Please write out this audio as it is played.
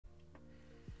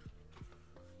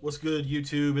What's good,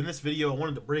 YouTube? In this video, I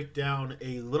wanted to break down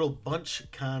a little bunch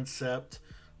concept,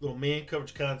 little man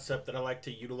coverage concept that I like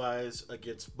to utilize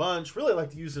against bunch. Really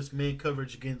like to use this man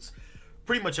coverage against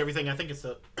pretty much everything. I think it's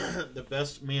the the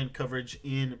best man coverage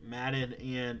in Madden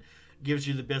and gives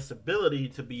you the best ability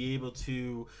to be able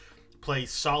to play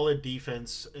solid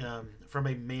defense from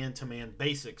a man-to-man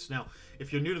basics. Now,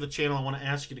 if you're new to the channel, I want to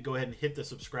ask you to go ahead and hit the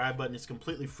subscribe button. It's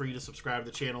completely free to subscribe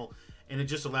to the channel, and it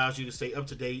just allows you to stay up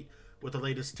to date with the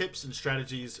latest tips and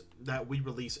strategies that we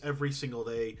release every single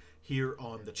day here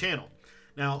on the channel.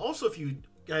 Now, also, if you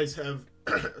guys have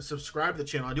subscribed to the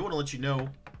channel, I do want to let you know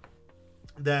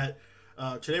that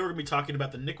today we're going to be talking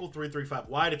about the nickel 335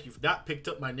 wide. If you've not picked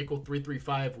up my nickel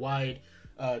 335 wide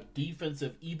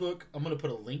defensive ebook, I'm going to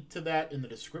put a link to that in the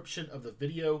description of the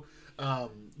video.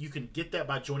 You can get that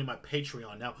by joining my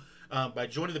Patreon. Now, by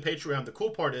joining the Patreon, the cool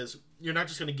part is you're not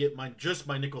just going to get just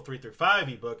my nickel 335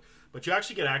 ebook, but you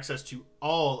actually get access to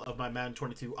all of my Madden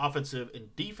 22 offensive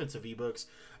and defensive ebooks.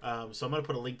 So I'm going to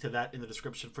put a link to that in the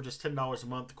description for just $10 a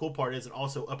month. The cool part is it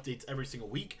also updates every single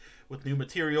week with new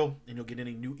material, and you'll get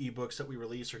any new ebooks that we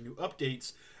release or new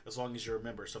updates as long as you're a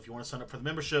member. So if you want to sign up for the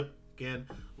membership, again,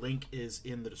 link is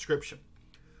in the description.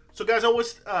 So guys, I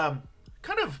was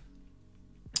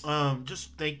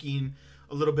just thinking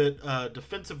a little bit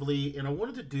defensively, and I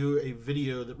wanted to do a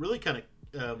video that really kind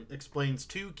of explains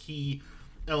two key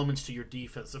elements to your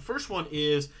defense. The first one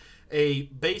is a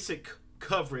basic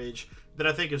coverage that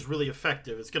I think is really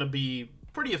effective. It's going to be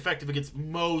pretty effective against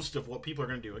most of what people are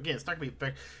going to do. Again, it's not going to be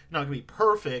not going to be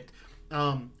perfect,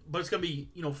 but it's going to be,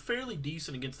 you know, fairly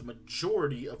decent against the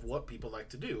majority of what people like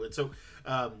to do. And so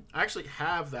I actually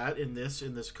have that in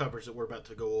this coverage that we're about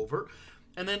to go over.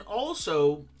 And then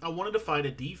also I wanted to find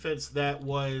a defense that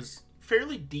was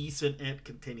fairly decent at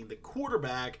containing the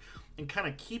quarterback and kind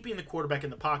of keeping the quarterback in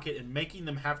the pocket and making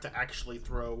them have to actually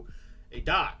throw a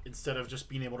dot instead of just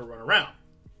being able to run around.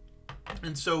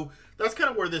 And so that's kind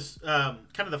of where this kind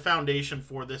of the foundation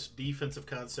for this defensive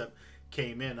concept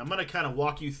came in. I'm going to kind of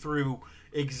walk you through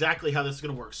exactly how this is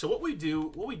going to work. So what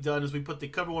we've done is we put the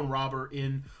cover one robber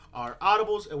in our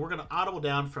audibles, and we're going to audible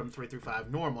down from 3 through 5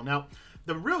 normal. Now,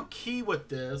 the real key with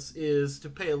this is to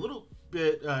pay a little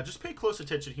bit, just pay close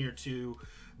attention here to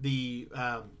the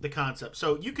concept.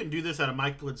 So you can do this out of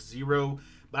Mike Blitz 0,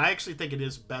 but I actually think it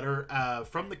is better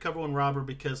from the cover one robber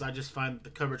because I just find that the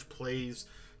coverage plays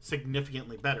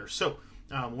significantly better. So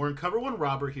we're in cover one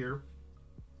robber here,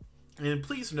 and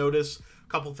please notice a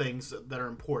couple things that are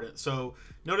important. So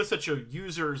notice that your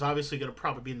user is obviously going to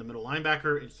probably be in the middle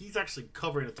linebacker, and he's actually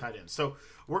covering a tight end. So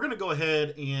we're going to go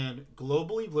ahead and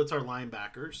globally blitz our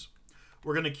linebackers.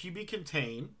 We're going to QB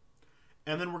contain,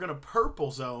 and then we're going to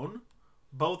purple zone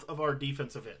both of our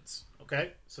defensive ends.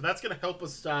 Okay, so that's going to help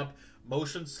us stop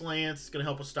motion slants. It's going to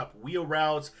help us stop wheel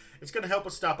routes. It's going to help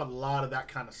us stop a lot of that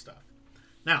kind of stuff.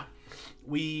 Now,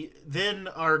 we then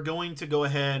are going to go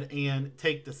ahead and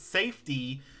take the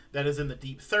safety that is in the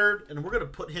deep third, and we're going to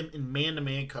put him in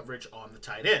man-to-man coverage on the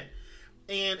tight end.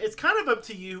 And it's kind of up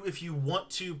to you if you want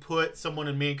to put someone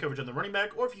in man coverage on the running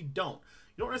back or if you don't.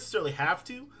 You don't necessarily have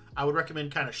to. I would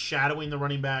recommend kind of shadowing the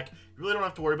running back. You really don't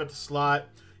have to worry about the slot.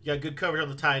 You got good coverage on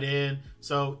the tight end.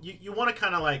 So you want to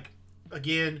kind of like,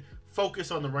 again, focus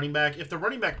on the running back. If the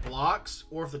running back blocks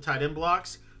or if the tight end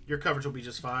blocks, your coverage will be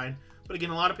just fine. But again,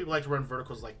 a lot of people like to run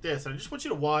verticals like this. And I just want you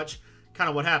to watch kind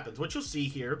of what happens. What you'll see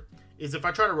here is if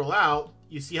I try to roll out,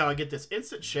 you see how I get this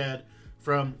instant shed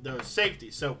from those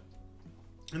safeties. So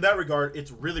in that regard,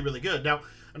 it's really, really good. Now,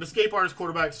 an escape artist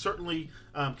quarterback certainly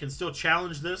can still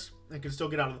challenge this and can still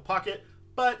get out of the pocket.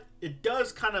 But it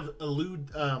does kind of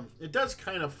it does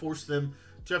kind of force them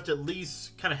to have to at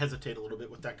least kind of hesitate a little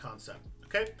bit with that concept.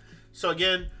 Okay, so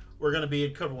again, we're going to be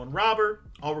in cover one robber.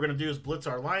 All we're going to do is blitz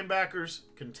our linebackers,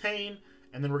 contain,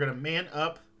 and then we're going to man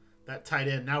up that tight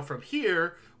end. Now from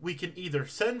here, we can either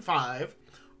send 5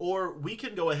 or we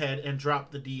can go ahead and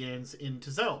drop the DNs into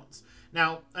zones.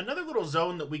 Now, another little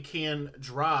zone that we can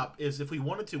drop is if we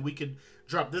wanted to, we could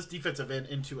drop this defensive end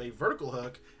into a vertical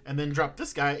hook and then drop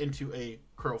this guy into a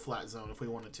curl flat zone if we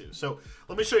wanted to. So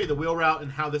let me show you the wheel route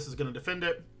and how this is going to defend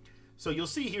it. So you'll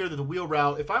see here that the wheel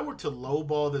route, if I were to low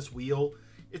ball this wheel,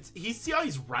 see how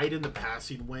he's right in the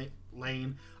passing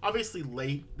lane. Obviously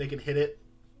late, they can hit it.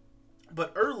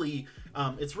 But early,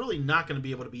 it's really not going to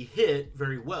be able to be hit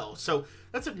very well. So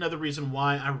that's another reason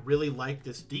why I really like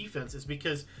this defense is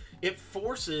because it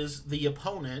forces the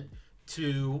opponent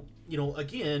to, you know,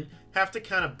 again, have to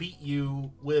kind of beat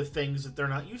you with things that they're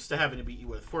not used to having to beat you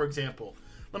with. For example,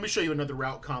 let me show you another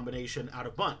route combination out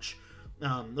of bunch.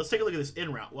 Let's take a look at this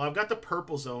in route. Well, I've got the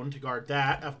purple zone to guard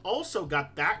that. I've also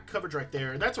got that coverage right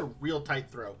there. That's a real tight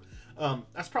throw.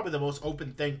 That's probably the most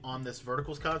open thing on this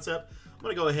verticals concept. I'm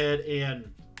going to go ahead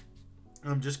and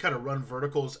just kind of run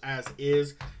verticals as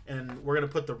is, and we're going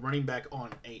to put the running back on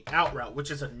a out route,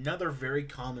 which is another very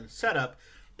common setup,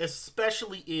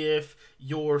 especially if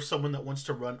you're someone that wants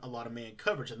to run a lot of man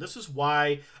coverage. And this is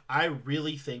why I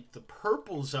really think the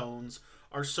purple zones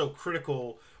are so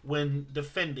critical when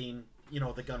defending, you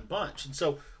know, the gun bunch. And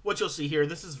so what you'll see here,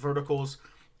 this is verticals,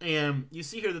 and you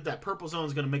see here that that purple zone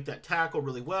is going to make that tackle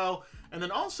really well. And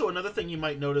then also another thing you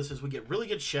might notice is we get really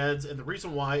good sheds, and the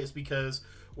reason why is because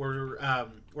we're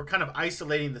kind of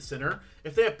isolating the center.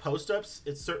 If they have post-ups,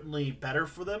 it's certainly better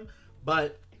for them.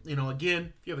 But, you know,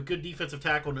 again, if you have a good defensive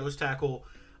tackle, nose tackle,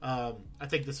 I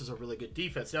think this is a really good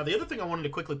defense. Now, the other thing I wanted to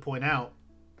quickly point out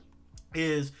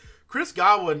is Chris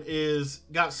Godwin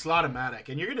got slot-o-matic,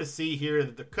 and you're going to see here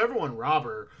that the cover one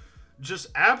robber just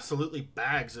absolutely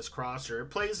bags this crosser. It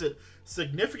plays it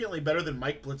significantly better than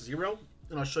Mike Blitz 0,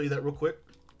 and I'll show you that real quick.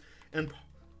 And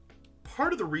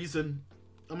part of the reason,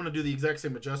 I'm going to do the exact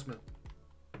same adjustment,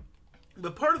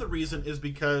 but part of the reason is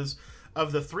because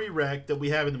of the 3 rec that we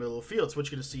have in the middle of the field. So what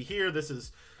you're going to see here, this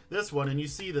is this one, and you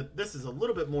see that this is a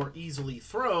little bit more easily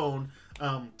thrown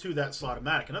to that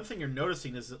slot-o-matic. Another thing you're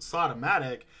noticing is that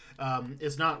slot-o-matic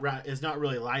is not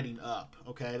really lighting up.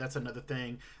 Okay, that's another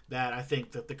thing that I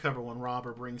think that the cover one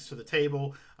robber brings to the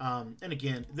table. And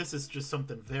again, this is just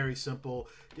something very simple.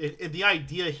 The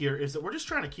idea here is that we're just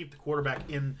trying to keep the quarterback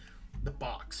in the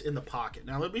box, in the pocket.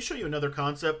 Now let me show you another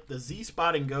concept, the Z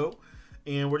spot and go,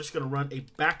 and we're just going to run a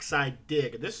backside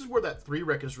dig. And this is where that 3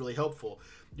 rec is really helpful.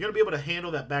 You're going to be able to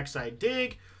handle that backside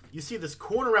dig. You see this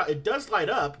corner route, it does light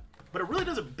up, but it really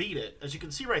doesn't beat it. As you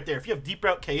can see right there, if you have deep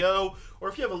route KO, or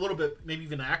if you have a little bit, maybe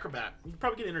even acrobat, you can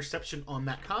probably get an interception on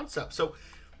that concept. So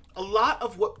a lot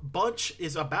of what bunch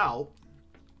is about,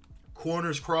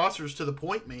 corners, crossers to the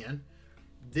point man,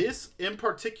 this in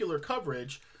particular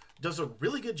coverage does a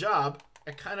really good job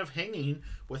at kind of hanging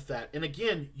with that. And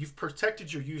again, you've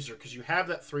protected your user because you have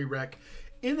that 3 rec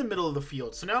in the middle of the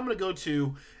field. So now I'm going to go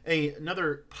to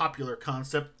another popular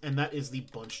concept, and that is the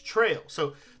bunch trail.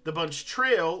 So the bunch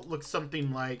trail looks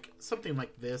something like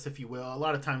this, if you will. A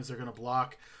lot of times they're going to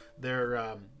block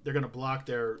their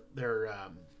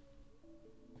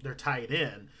tight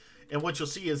end, and what you'll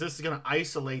see is this is going to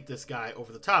isolate this guy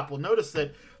over the top. Well, notice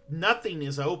that nothing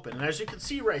is open, and as you can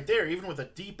see right there, even with a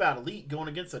deep out elite going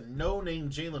against a no-name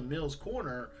Jalen Mills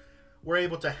corner, we're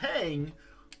able to hang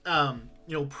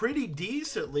pretty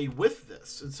decently with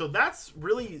this. And so that's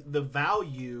really the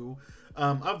value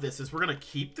of this, is we're going to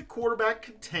keep the quarterback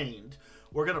contained.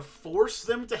 We're going to force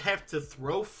them to have to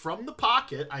throw from the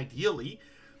pocket, ideally.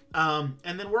 And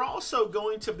then we're also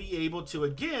going to be able to,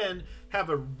 again, have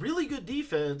a really good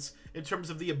defense in terms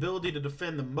of the ability to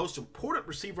defend the most important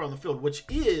receiver on the field, which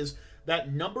is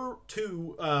that number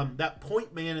 2, that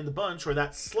point man in the bunch, or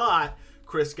that slot,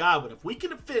 Chris Godwin. If we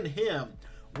can defend him,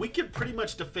 we can pretty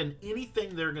much defend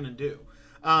anything they're going to do.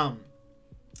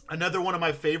 Another one of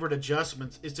my favorite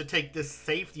adjustments is to take this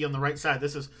safety on the right side.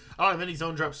 This is, I don't have any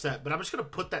zone drop set, but I'm just going to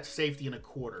put that safety in a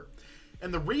quarter.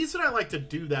 And the reason I like to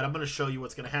do that, I'm going to show you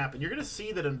what's going to happen. You're going to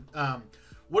see that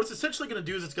what it's essentially going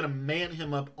to do is it's going to man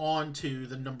him up onto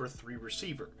the number 3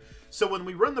 receiver. So when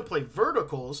we run the play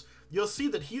verticals, you'll see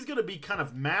that he's going to be kind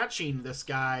of matching this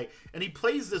guy, and he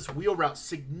plays this wheel route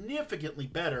significantly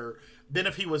better than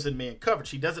if he was in man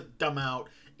coverage. He doesn't dumb out,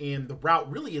 and the route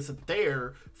really isn't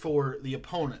there for the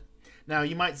opponent. Now,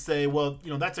 you might say, well,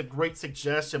 that's a great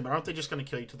suggestion, but aren't they just going to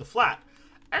kill you to the flat?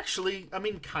 Actually, I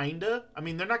mean, kinda. I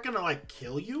mean, they're not going to,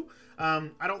 kill you,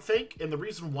 I don't think. And the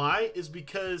reason why is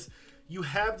because you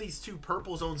have these 2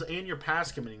 purple zones and your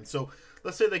pass committing. So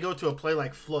let's say they go to a play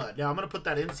like flood. Now, I'm going to put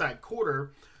that inside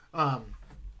quarter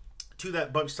to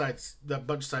that bunch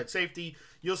side safety.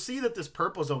 You'll see that this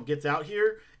purple zone gets out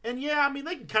here. And, yeah, I mean,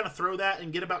 they can kind of throw that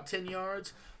and get about 10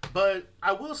 yards. But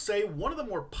I will say one of the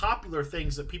more popular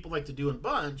things that people like to do in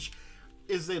bunch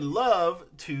is they love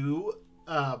to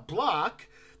block.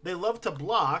 They love to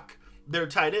block their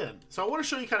tight end. So I want to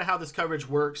show you kind of how this coverage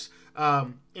works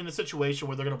in a situation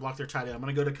where they're going to block their tight end. I'm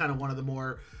going to go to kind of one of the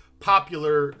more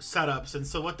popular setups. And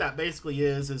so what that basically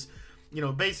is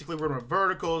basically we're going to run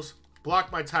verticals,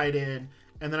 block my tight end,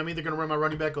 and then I'm either going to run my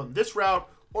running back on this route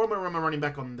or I'm going to run my running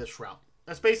back on this route.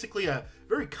 That's basically a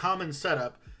very common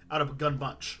setup out of a gun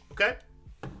bunch, okay?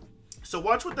 So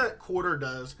watch what that quarter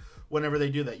does whenever they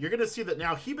do that. You're going to see that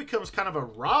now he becomes kind of a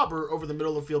robber over the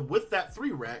middle of the field with that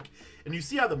 3 rec, and you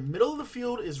see how the middle of the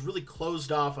field is really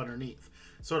closed off underneath.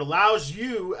 So it allows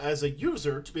you as a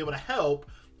user to be able to help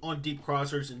on deep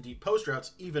crossers and deep post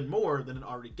routes even more than it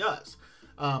already does.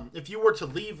 If you were to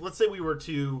leave, let's say we were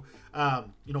to,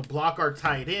 block our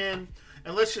tight end,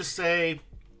 and let's just say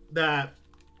that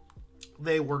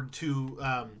they were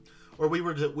to, or we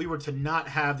were to not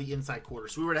have the inside quarter.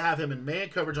 So we were to have him in man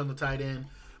coverage on the tight end,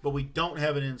 but we don't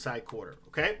have an inside quarter.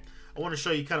 Okay, I want to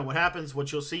show you kind of what happens.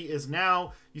 What you'll see is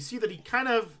now you see that he kind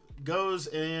of goes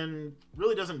and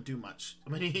really doesn't do much. I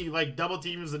mean, he like double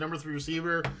teams the number 3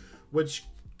 receiver, which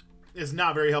is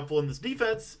not very helpful in this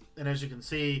defense. And as you can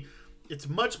see, it's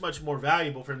much more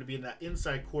valuable for him to be in that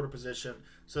inside quarter position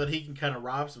so that he can kind of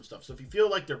rob some stuff. So if you feel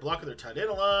like they're blocking their tight end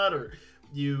a lot, or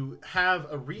you have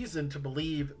a reason to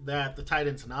believe that the tight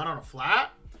end's not on a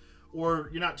flat, or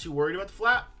you're not too worried about the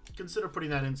flat, consider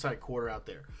putting that inside quarter out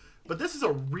there. But this is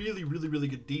a really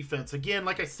good defense. Again,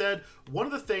 like I said, one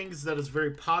of the things that is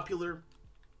very popular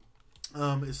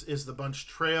is the bunch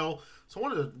trail. So I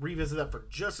wanted to revisit that for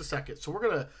just a second. So we're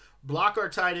going to block our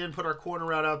tight end, put our corner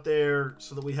route out there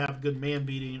so that we have good man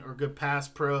beating or good pass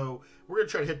pro. We're going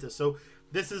to try to hit this. So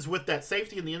this is with that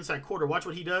safety in the inside quarter. Watch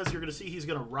what he does. You're going to see he's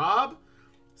going to rob.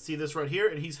 See this right here?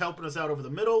 And he's helping us out over the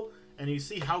middle. And you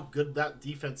see how good that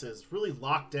defense is. Really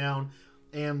locked down.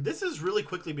 And this is really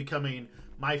quickly becoming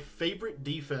my favorite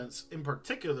defense, in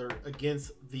particular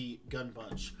against the gun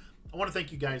bunch. I want to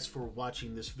thank you guys for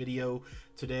watching this video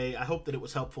today. I hope that it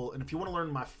was helpful. And if you want to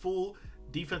learn my full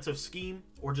defensive scheme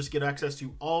or just get access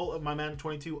to all of my Madden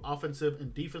 22 offensive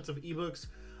and defensive ebooks,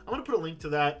 I'm going to put a link to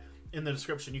that in the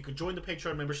description. You can join the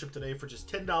Patreon membership today for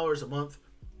just $10 a month,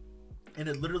 and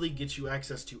it literally gets you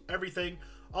access to everything,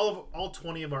 all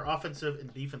 20 of our offensive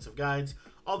and defensive guides,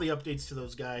 all the updates to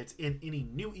those guides, and any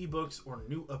new ebooks or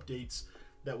new updates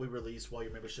that we release while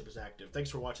your membership is active.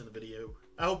 Thanks for watching the video.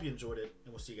 I hope you enjoyed it,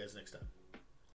 and we'll see you guys next time.